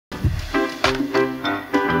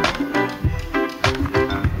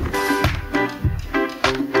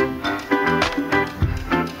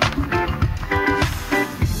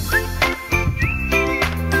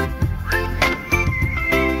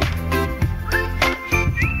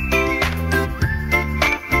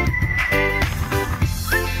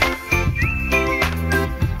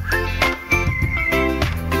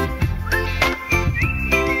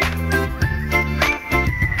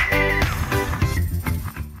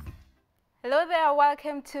Hello there,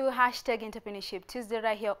 welcome to Hashtag Entrepreneurship Tuesday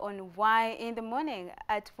right here on Y in the Morning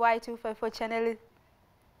at Y254 channel.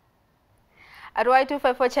 At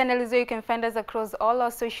Y254 channel is where you can find us across all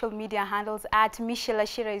our social media handles. At Michelle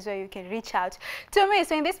Ashira is where you can reach out to me.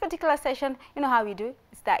 So in this particular session, you know how we do?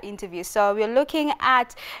 It's that interview. So we're looking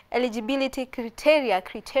at eligibility criteria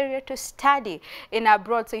to study in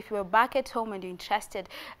abroad. So if you're back at home and you're interested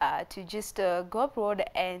to just go abroad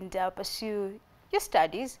and pursue your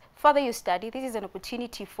studies, further your study, this is an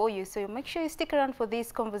opportunity for you. So make sure you stick around for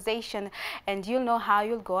this conversation and you'll know how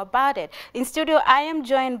you'll go about it. In studio, I am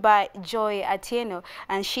joined by Joy Atieno,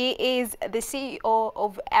 and she is the CEO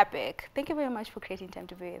of Epic. Thank you very much for creating time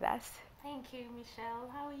to be with us. Thank you,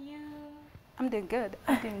 Michelle. How are you? I'm doing good.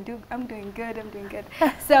 I'm doing good.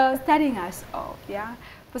 So starting us off, yeah,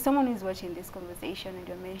 for someone who's watching this conversation and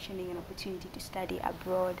you're mentioning an opportunity to study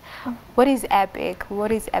abroad, what is Epic?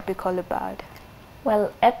 What is Epic all about?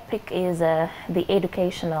 Well, Epic is the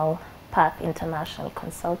Educational Path International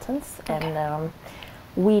Consultants, and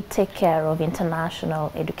we take care of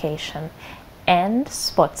international education and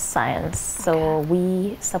sports science. So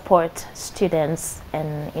we support students,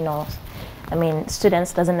 and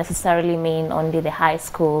students doesn't necessarily mean only the high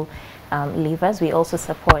school leavers. We also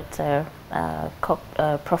support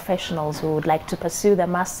professionals who would like to pursue their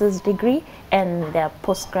master's degree and their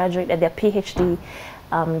postgraduate, their PhD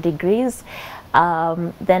degrees.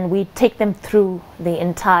 Then we take them through the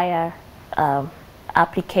entire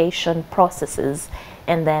application processes,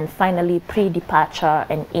 and then finally pre-departure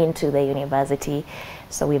and into the university.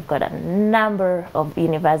 So we've got a number of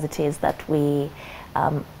universities that we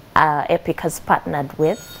Epic has partnered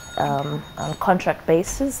with on contract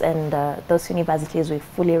basis, and those universities, we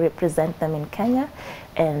fully represent them in Kenya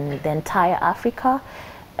and the entire Africa.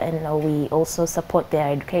 And we also support their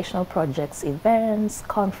educational projects, events,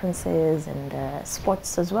 conferences, and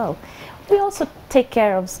sports as well. We also take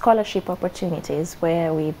care of scholarship opportunities,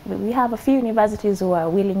 where we have a few universities who are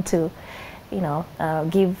willing to,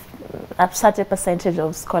 give such a percentage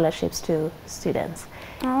of scholarships to students.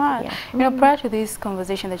 All right. Yeah. Prior to this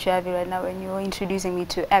conversation that you're having right now, when you were introducing me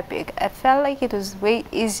to Epic, I felt like it was way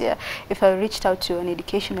easier if I reached out to an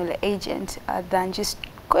educational agent than just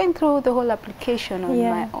going through the whole application on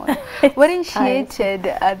my own. What initiated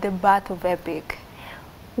the birth of Epic?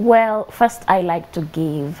 Well, first I like to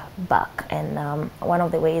give back, and one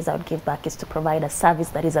of the ways I would give back is to provide a service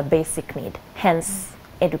that is a basic need, hence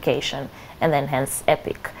education, and then hence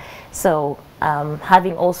Epic. So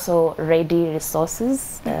having also ready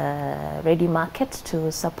resources, ready market to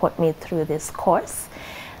support me through this course,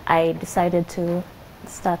 I decided to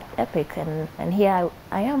start Epic, and here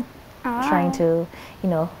I am. Trying to,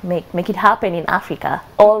 make it happen in Africa.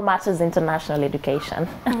 All matters international education.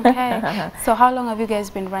 Okay. So how long have you guys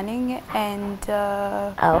been running? And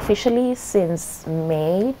officially since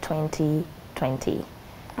May 2020.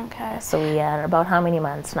 Okay. So we are about how many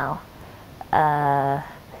months now?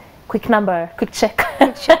 Quick number, quick check.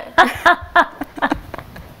 Quick check.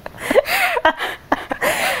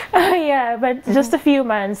 Yeah, but just a few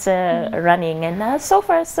months running, and so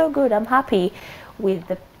far so good. I'm happy with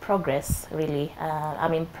the progress, really.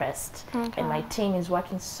 I'm impressed, and my team is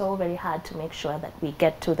working so very hard to make sure that we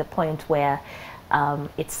get to the point where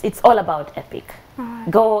it's all about Epic.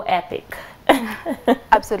 Go Epic.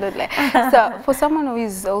 Absolutely. So for someone who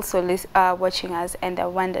is also watching us and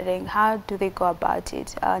wondering how do they go about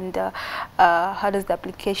it, and how does the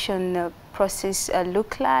application process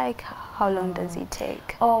look like? How long does it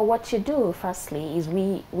take? Oh, what you do firstly is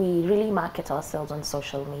we really market ourselves on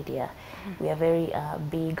social media. We are very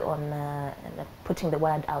big on putting the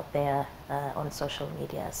word out there on social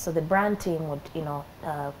media. So the brand team would,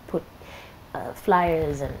 put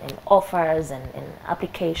flyers and offers and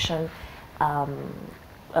application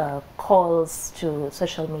calls to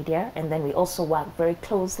social media, and then we also work very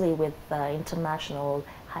closely with international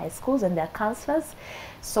high schools and their counselors.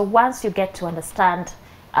 So once you get to understand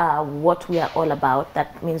what we are all about,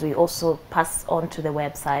 that means we also pass on to the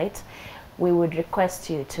website. We would request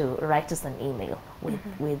you to write us an email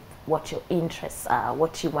with what your interests are,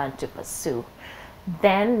 what you want to pursue.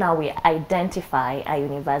 Then now we identify a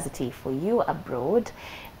university for you abroad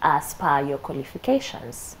as per your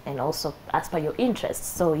qualifications and also as per your interests.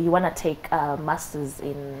 So you want to take a master's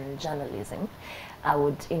in journalism, I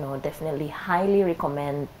would definitely highly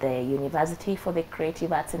recommend the University for the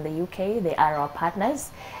Creative Arts in the UK. They are our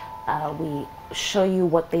partners. We show you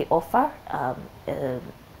what they offer,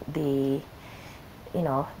 the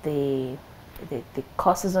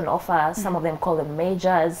courses on offer. Some of them call them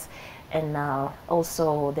majors, and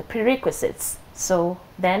also the prerequisites. So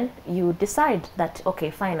then you decide that,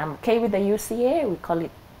 okay, fine, I'm okay with the UCA, we call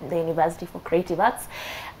it the University for Creative Arts.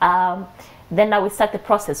 Then now we start the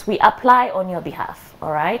process. We apply on your behalf,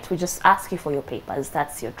 all right? We just ask you for your papers.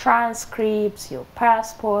 That's your transcripts, your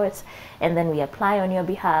passports, and then we apply on your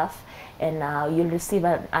behalf, and you'll receive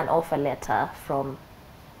an offer letter from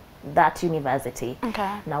that university.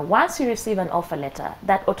 Okay. Now, once you receive an offer letter,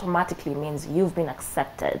 that automatically means you've been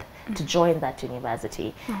accepted to join that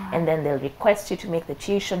university. And then they'll request you to make the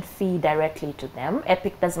tuition fee directly to them.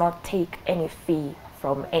 EPIC does not take any fee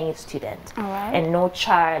from any student, and no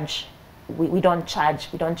charge. We don't charge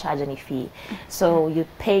any fee. So you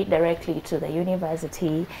pay directly to the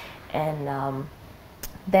university, and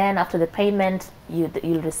then after the payment,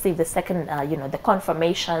 you'll receive the second, the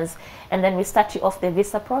confirmations, and then we start you off the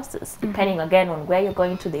visa process. Depending again on where you're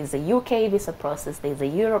going to, there's a UK visa process, there's a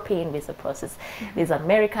European visa process, there's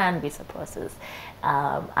American visa process.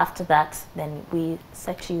 After that, then we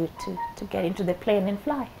set you to get into the plane and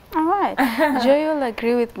fly. All right. Joy, you'll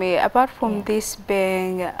agree with me. Apart from this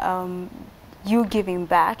being you giving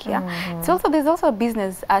back, it's also, there's also a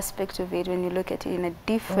business aspect of it when you look at it in a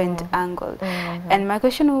different angle. And my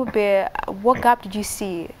question would be, what gap did you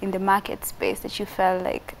see in the market space that you felt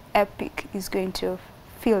like EPIC is going to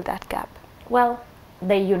fill that gap? Well,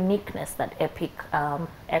 the uniqueness that EPIC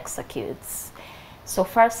executes. So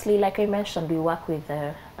firstly, like I mentioned, we work with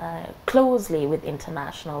closely with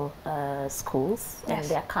international schools and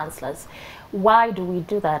their counselors. Why do we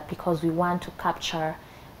do that? Because we want to capture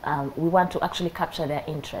we want to actually capture their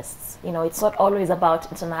interests. You know, it's not always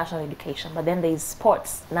about international education, but then there's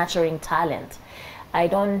sports, nurturing talent. I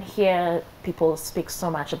don't hear people speak so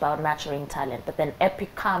much about nurturing talent, but then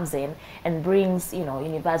EPIC comes in and brings,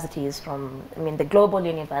 universities from, the global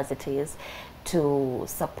universities to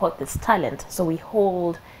support this talent. So we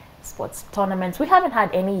hold sports tournaments. We haven't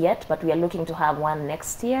had any yet, but we are looking to have one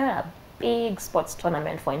next year, a big sports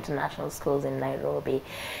tournament for international schools in Nairobi.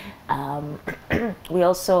 We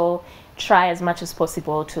also try as much as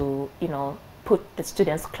possible to, put the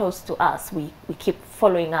students close to us. We keep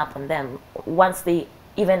following up on them. Once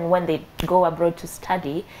even when they go abroad to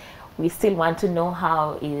study, we still want to know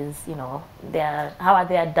how are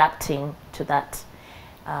they adapting to that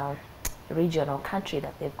region or country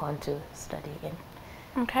that they've gone to study in.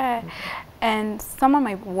 Okay. And someone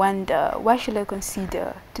might wonder, why should I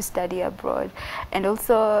consider to study abroad? And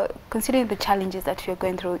also, considering the challenges that we're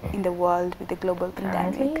going through in the world with the global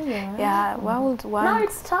pandemic. Why would one... No,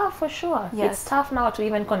 it's tough for sure. Yes. It's tough now to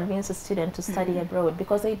even convince a student to study abroad,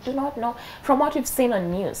 because they do not know, from what we've seen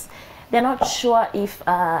on news, they're not sure if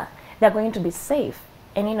they're going to be safe.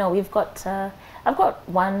 And we've got I've got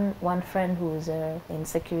one friend who's in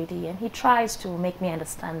security, and he tries to make me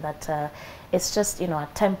understand that it's just a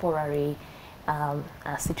temporary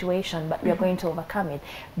situation, but we are going to overcome it.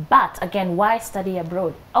 But again, why study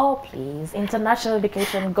abroad? Oh, please, international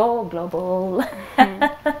education, go global.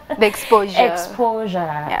 The exposure. Exposure.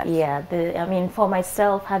 Yeah. For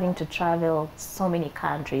myself, having to travel so many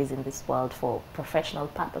countries in this world for professional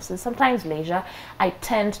purposes, sometimes leisure, I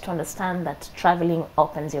tend to understand that traveling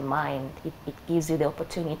opens your mind. It gives you the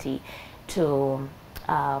opportunity to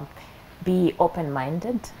be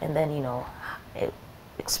open-minded, and then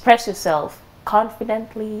express yourself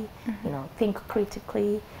confidently, think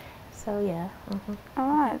critically. So yeah. All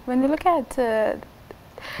right. When you look at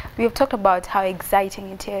we have talked about how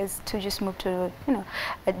exciting it is to just move to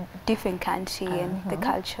a different country and the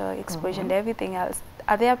culture, exposure, and everything else.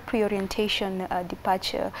 Are there pre-orientation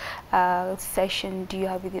departure session do you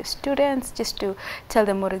have with your students, just to tell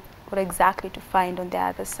them what exactly to find on the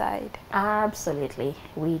other side? Absolutely,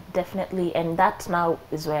 we definitely, and that now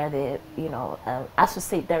is where the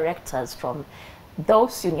associate directors from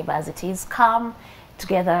those universities come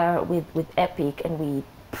together with EPIC, and we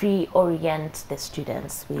pre-orient the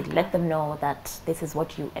students. We let them know that this is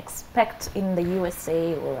what you expect in the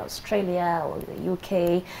USA or Australia or the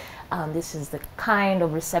UK. This is the kind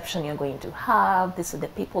of reception you're going to have. These are the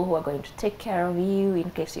people who are going to take care of you in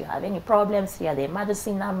case you have any problems. Here are the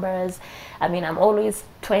emergency numbers. I'm always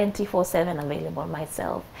 24/7 available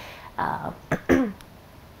myself.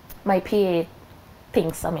 My PA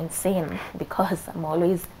thinks I'm insane because I'm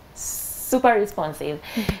always super responsive,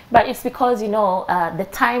 but it's because the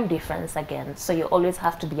time difference again, so you always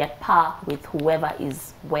have to be at par with whoever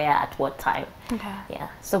is where at what time. Yeah,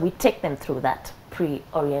 so we take them through that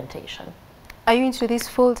pre-orientation. Are you into this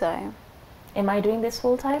full-time? Am I doing this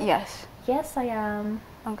full-time? Yes. Yes, I am.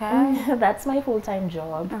 Okay. That's my full-time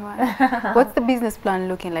job. Right. What's the business plan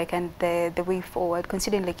looking like, and the way forward,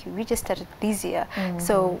 considering like we just started this year?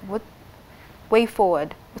 So way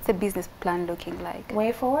forward, what's the business plan looking like?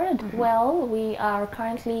 Way forward? Well, we are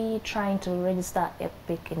currently trying to register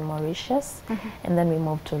EPIC in Mauritius, and then we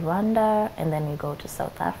move to Rwanda, and then we go to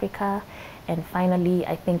South Africa, and finally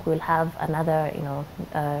I think we'll have another, you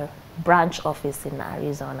know, branch office in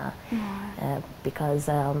Arizona, because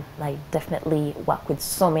I definitely work with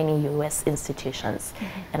so many US institutions,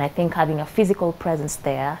 and I think having a physical presence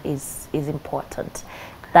there is important.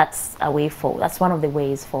 That's a way forward. That's one of the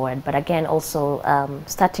ways forward. But again, also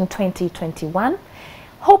starting 2021,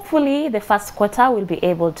 hopefully the first quarter we'll be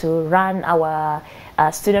able to run our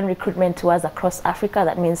student recruitment tours across Africa.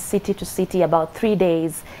 That means city to city, about 3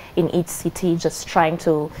 days in each city, just trying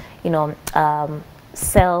to, you know,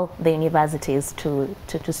 sell the universities to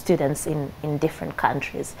students in different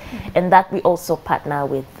countries. And that we also partner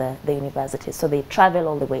with the universities, so they travel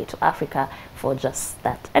all the way to Africa for just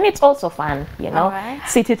that. And it's also fun, you know,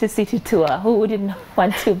 city to city tour. Who wouldn't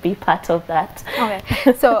want to be part of that?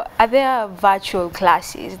 Okay. So are there virtual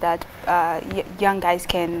classes that young guys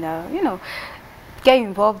can you know, get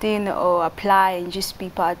involved in or apply and just be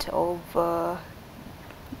part of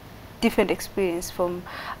different experience from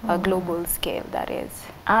a global scale, that is?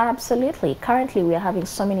 Absolutely. Currently we are having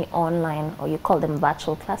so many online, or you call them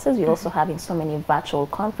virtual classes. We're also having so many virtual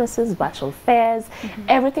conferences, virtual fairs.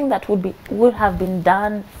 Everything that would have been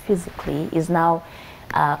done physically is now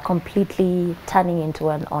completely turning into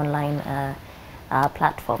an online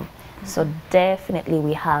platform. So definitely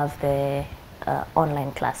we have the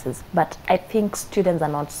online classes, but I think students are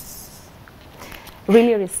not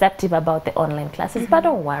really receptive about the online classes. But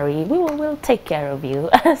don't worry, we'll take care of you.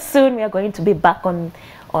 Soon we are going to be back on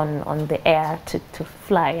the air to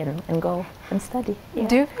fly and go and study. Yeah.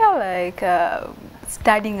 Do you feel like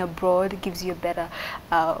studying abroad gives you a better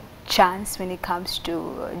chance when it comes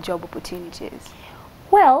to job opportunities?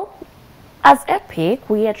 Well, as EPIC,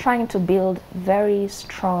 we are trying to build very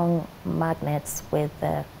strong magnets with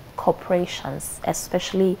corporations,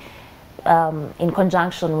 especially in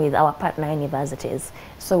conjunction with our partner universities.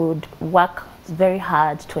 So we would work very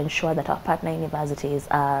hard to ensure that our partner universities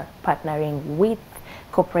are partnering with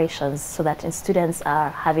corporations, so that students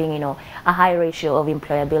are having, you know, a high ratio of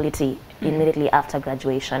employability immediately after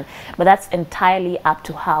graduation. But that's entirely up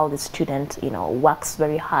to how the student, you know, works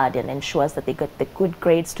very hard and ensures that they get the good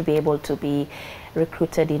grades to be able to be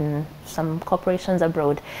recruited in some corporations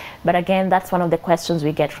abroad. But again, that's one of the questions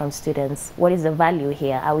we get from students. What is the value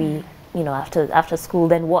here? Are we, you know, after school,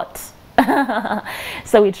 then what?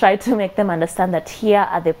 So we try to make them understand that here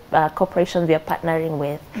are the corporations we are partnering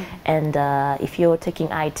with, and if you're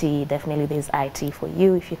taking IT, definitely there's IT for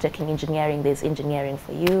you. If you're taking engineering, there's engineering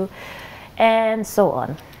for you, and so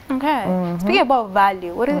on. Okay. Speaking about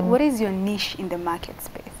value, what is your niche in the market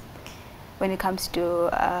space when it comes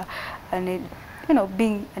to you know,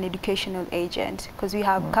 being an educational agent? Because we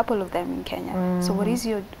have a couple of them in Kenya. So what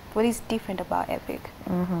is different about EPIC?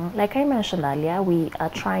 Like I mentioned earlier, we are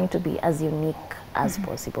trying to be as unique as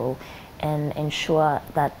possible and ensure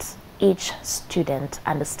that each student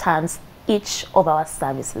understands each of our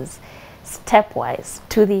services stepwise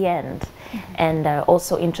to the end. And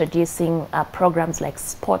also introducing programs like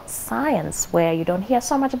sports science, where you don't hear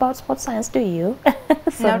so much about sports science, do you?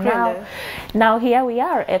 So now here we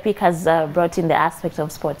are. EPIC has brought in the aspect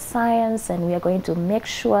of sports science, and we are going to make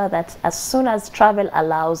sure that as soon as travel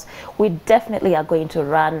allows, we definitely are going to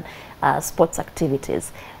run sports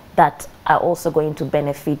activities that are also going to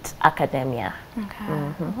benefit academia.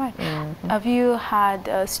 Okay. Right. Have you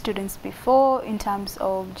had students before in terms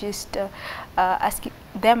of just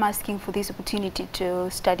asking for this opportunity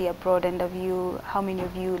to study abroad, and how many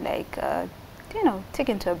of you, like, you know,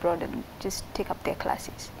 taken to abroad and just take up their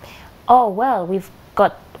classes? Oh, well, we've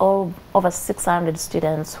got over 600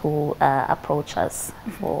 students who approach us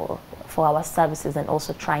for our services, and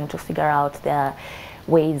also trying to figure out their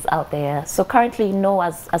ways out there. So currently, no,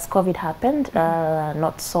 as COVID happened,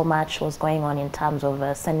 not so much was going on in terms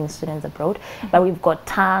of sending students abroad, but we've got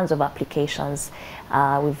tons of applications.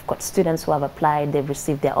 We've got students who have applied, they've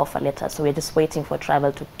received their offer letter, so we're just waiting for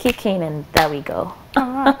travel to kick in, and there we go.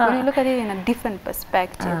 All right. When you look at it in a different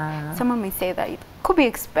perspective, someone may say that it could be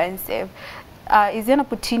expensive. Is there an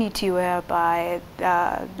opportunity whereby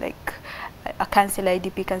like a counselor,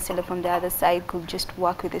 IDP counselor from the other side could just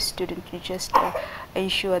work with the student to just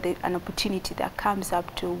ensure that an opportunity that comes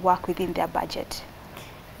up to work within their budget?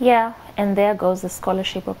 Yeah, and there goes the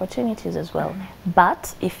scholarship opportunities as well.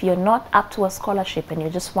 But if you're not up to a scholarship and you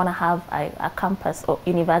just want to have a campus or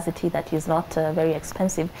university that is not very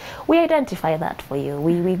expensive, we identify that for you.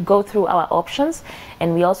 We go through our options,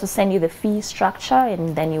 and we also send you the fee structure,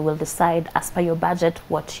 and then you will decide as per your budget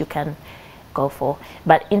what you can go for.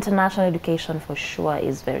 But international education for sure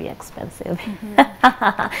is very expensive.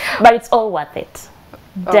 But it's all worth it.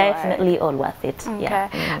 Definitely all worth it. Okay.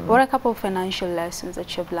 Yeah. What are a couple of financial lessons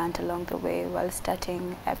that you've learned along the way while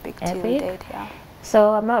starting Epic till date? Yeah.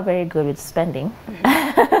 So I'm not very good with spending.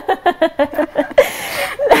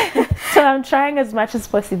 So I'm trying as much as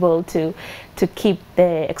possible to keep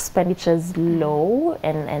the expenditures low,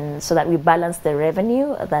 and so that we balance the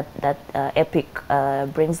revenue that Epic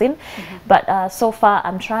brings in. But so far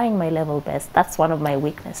I'm trying my level best. That's one of my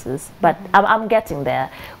weaknesses, but I'm getting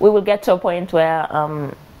there. We will get to a point where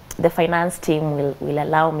the finance team will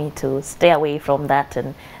allow me to stay away from that,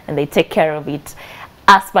 and they take care of it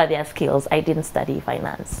as per their skills. I didn't study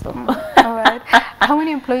finance. So. All right. How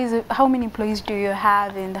many employees do you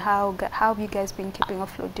have, and how have you guys been keeping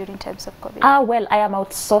afloat during times of COVID? Well, I am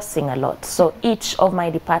outsourcing a lot. So each of my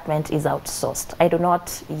department is outsourced. I do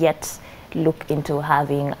not yet look into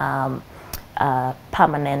having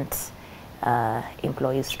permanent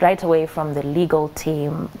employees, right away from the legal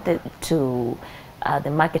team to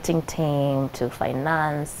the marketing team to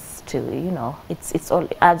finance to, it's all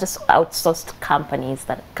just outsourced companies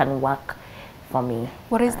that can work for me.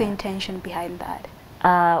 What is the intention behind that?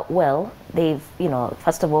 Well, they've,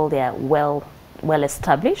 first of all, they are well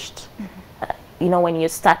established. When you're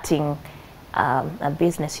starting a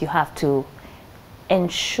business, you have to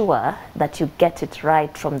ensure that you get it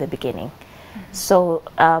right from the beginning. So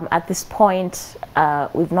at this point,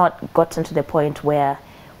 we've not gotten to the point where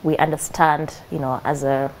we understand, as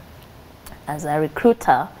a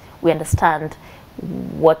recruiter, we understand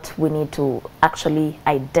what we need to actually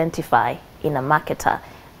identify in a marketer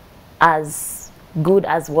as good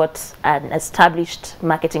as what an established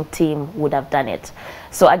marketing team would have done it.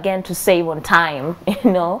 So again, to save on time,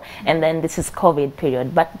 and then this is COVID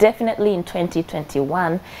period. But definitely in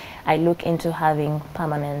 2021, I look into having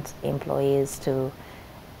permanent employees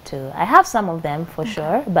I have some of them for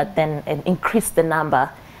sure, but then increase the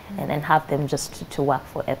number and have them just to work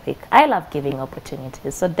for Epic. I love giving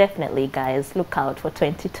opportunities, so definitely, guys, look out for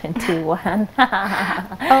 2021. All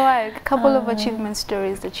right, a couple of achievement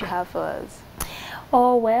stories that you have for us.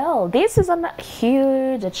 Oh, well, this is a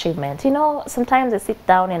huge achievement. Sometimes I sit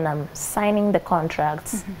down and I'm signing the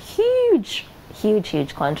contracts, huge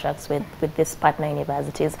contracts with these partner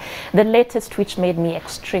universities. The latest, which made me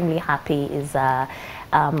extremely happy, is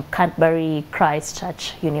Canterbury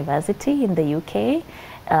Christchurch University in the UK.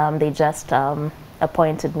 They just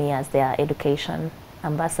appointed me as their education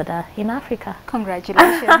ambassador in Africa.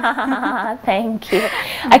 Congratulations. Thank you.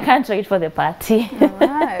 I can't wait for the party. All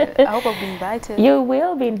right. I hope I'll be invited. You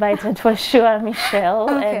will be invited for sure, Michelle.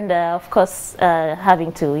 Okay. And of course,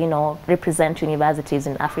 having to, represent universities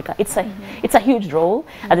in Africa, it's a huge role.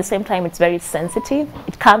 At the same time, it's very sensitive.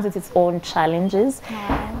 It comes with its own challenges.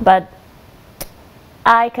 But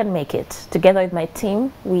I can make it. Together with my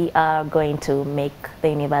team, we are going to make the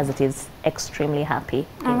universities extremely happy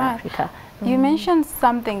in Africa. You mentioned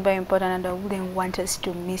something very important, and I wouldn't want us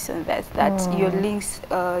to miss on that your links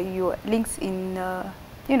in the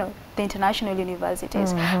international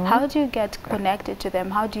universities. How do you get connected to them?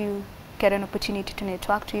 How do you get an opportunity to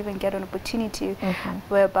network, to even get an opportunity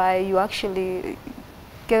whereby you actually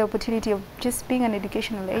get the opportunity of just being an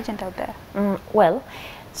educational agent out there? Well,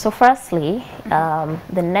 so firstly,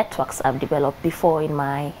 the networks I've developed before in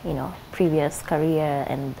my previous career,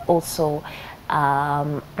 and also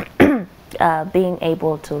being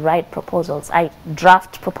able to write proposals. I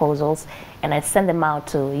draft proposals and I send them out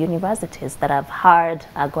to universities that I've heard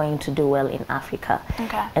are going to do well in Africa.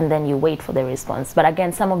 And then you wait for the response. But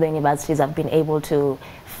again, some of the universities I've been able to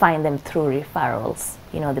find them through referrals.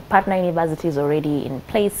 The partner universities already in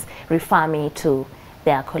place refer me to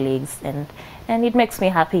their colleagues, and it makes me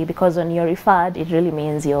happy, because when you're referred, it really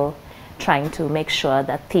means you're trying to make sure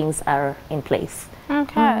that things are in place.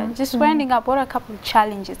 Okay, just winding up, what are a couple of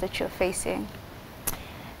challenges that you're facing?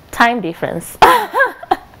 Time difference.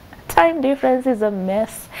 Time difference is a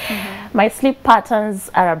mess. My sleep patterns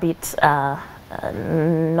are a bit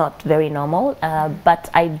not very normal, but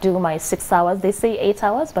I do my 6 hours. They say 8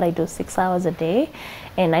 hours, but I do 6 hours a day,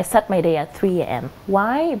 and I start my day at 3 a.m.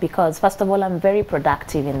 Why? Because first of all, I'm very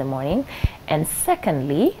productive in the morning, and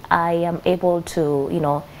secondly, I am able to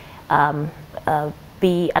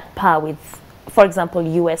be at par with, for example,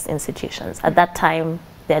 US institutions. At that time,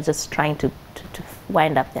 they're just trying to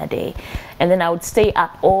wind up their day. And then I would stay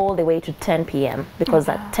up all the way to 10 p.m. because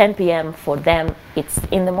at 10 p.m. for them, it's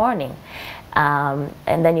in the morning. And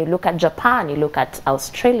then you look at Japan, you look at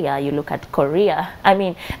Australia, you look at Korea. I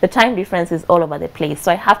mean, the time difference is all over the place.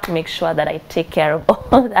 So I have to make sure that I take care of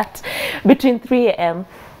all that between 3 a.m.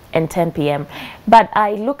 and 10 p.m. But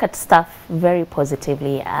I look at stuff very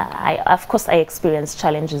positively. Of course, I experience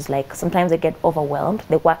challenges, like sometimes I get overwhelmed.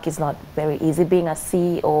 The work is not very easy. Being a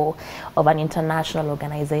CEO of an international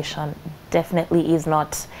organization definitely is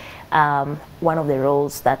not one of the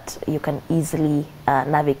roles that you can easily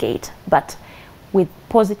navigate. But with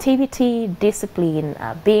positivity, discipline,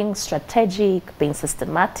 being strategic, being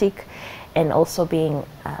systematic, and also being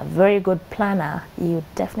a very good planner, you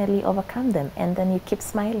definitely overcome them, and then you keep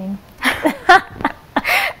smiling.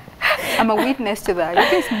 I'm a witness to that. You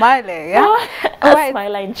keep smiling, yeah? All right.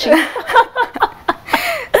 Smile and cheer.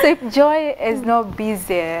 So if Joy is not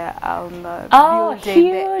busy building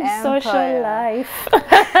huge the social life.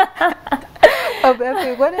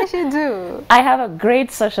 What does she do? I have a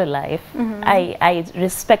great social life. I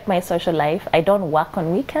respect my social life. I don't work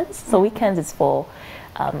on weekends, so weekends is for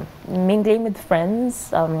mingling with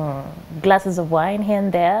friends, glasses of wine here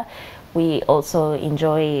and there. We also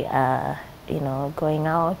enjoy, you know, going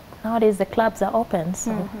out. Nowadays the clubs are open,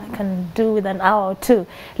 so I can do with an hour or two.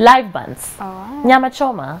 Live bands, nyama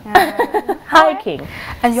choma, hiking.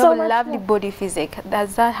 And you so have a lovely body physique.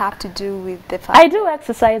 Does that have to do with the fact? I do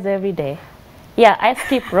exercise every day. Yeah, I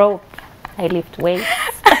skip rope, I lift weights.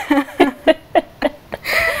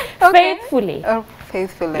 Faithfully. Oh,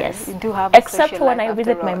 faithfully. Yes. You do have a Except social when life I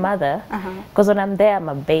visit after my all. mother, because when I'm there, I'm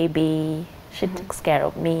a baby. She takes care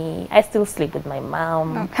of me. I still sleep with my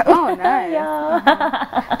mom. Okay. Oh, nice. Yeah.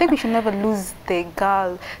 I think we should never lose the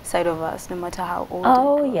girl side of us, no matter how old.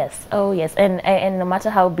 Oh yes, oh yes, and no matter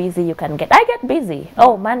how busy you can get, I get busy.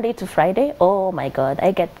 Oh, Monday to Friday. Oh my God,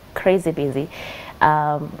 I get crazy busy.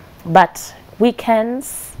 But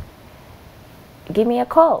weekends, give me a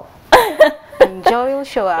call. And Joy will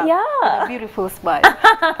show up. Yeah. With a beautiful smile.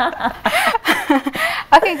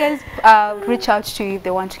 Okay, guys, reach out to you if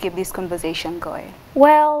they want to keep this conversation going.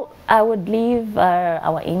 Well, I would leave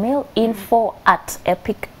our email,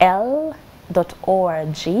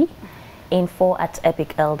 info@epicl.org,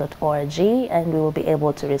 info@epicl.org, and we will be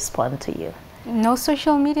able to respond to you. No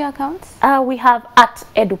social media accounts? We have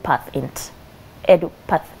 @EduPathInt.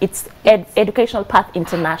 EduPath, it's Educational Path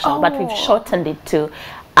International, but we've shortened it to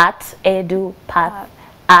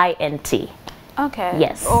 @EduPathInt. Okay.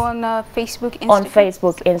 Yes. On Facebook, Instagram? On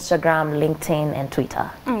Facebook, Instagram, LinkedIn, and Twitter.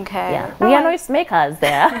 Okay. Yeah. We are noise makers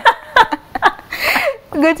there.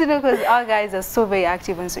 Good to know, because our guys are so very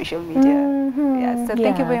active on social media. Yeah. So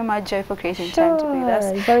thank you very much, Joy, for creating time to be with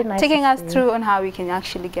us. Very nice. Taking us through on how we can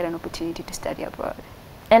actually get an opportunity to study abroad.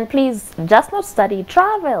 And please, just not study,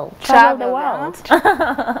 travel the world.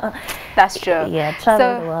 That's true. Yeah,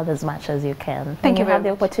 travel the world as much as you can. Thank you. Have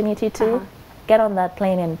the opportunity to get on that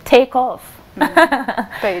plane and take off.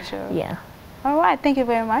 Very true. Yeah. All right, thank you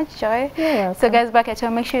very much, Joy. You're welcome. So guys, back at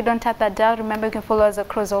home, make sure you don't tap that down. Remember, you can follow us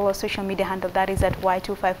across all our social media handle. That is at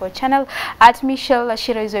Y254 channel. At Michelle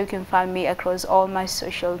Ashira is where you can find me across all my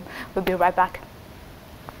social. We'll be right back.